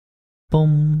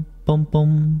Bum bum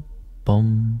bum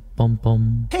bum bum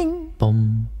bum Ping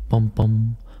bum bum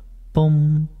bum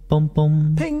bum bum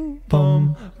bum ping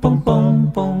bum bum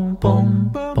bum bum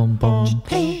bum bum bum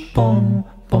ping bum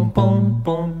bum bum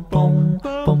bum bum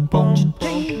bum bum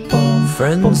bum.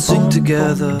 Friends sing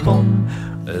together,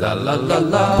 la la la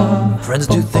la. Friends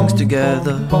do things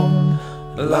together,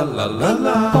 la la la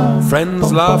la.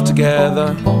 Friends laugh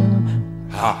together,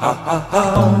 ha ha ha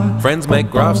ha. Friends make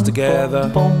graphs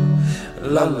together,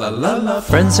 la la la la.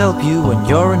 Friends help you when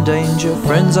you're in danger.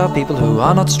 Friends are people who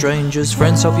are not strangers.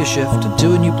 Friends help you shift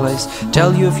into a new place,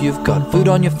 tell you if you've got food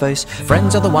on your face.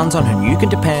 Friends are the ones on whom you can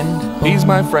depend. He's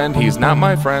my friend, he's not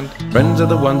my friend. Friends are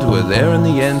the ones who are there in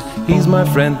the end. He's my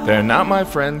friend, They're not my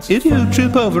friends. If you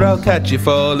trip over, I'll catch you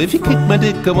fall. If you kick my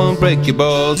dick, I won't break your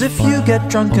balls. if you get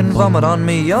drunk and vomit on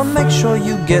me, I'll make sure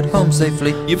you get home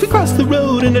safely. If you cross the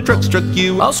road and a truck struck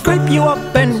you, I'll scrape you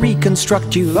up and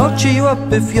reconstruct you. I'll cheer you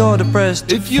up if you're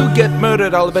depressed. If you get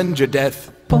murdered, I'll avenge your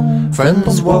death.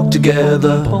 Friends walk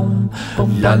together,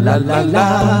 la la la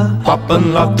la. Hop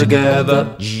and lock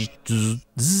together,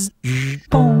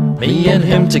 me and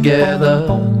him together,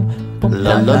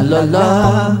 la la la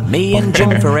la. Me and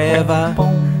Jim forever.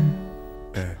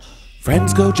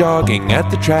 Friends go jogging at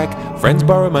the track. Friends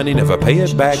borrow money, never pay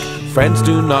it back. Friends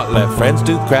do not let friends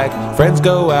do crack. Friends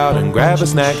go out and grab a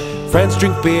snack. Friends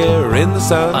drink beer in the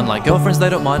sun. Unlike your friends, they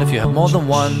don't mind if you have more than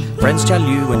one. Friends tell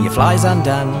you when your fly's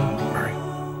undone.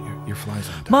 Your flies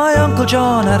on. My Uncle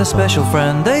John had a special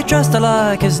friend. They dressed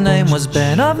alike, his name was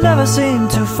Ben. I've never seen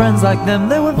two friends like them.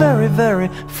 They were very, very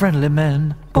friendly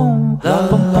men. Boom, la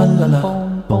la la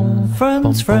la.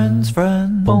 Friends, friends,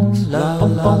 friends. La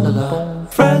la la la.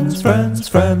 Friends, friends,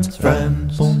 friends,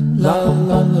 friends. La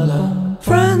la la la.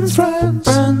 Friends, friends,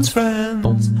 friends,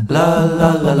 friends. La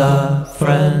la la la.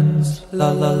 Friends,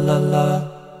 la la la la.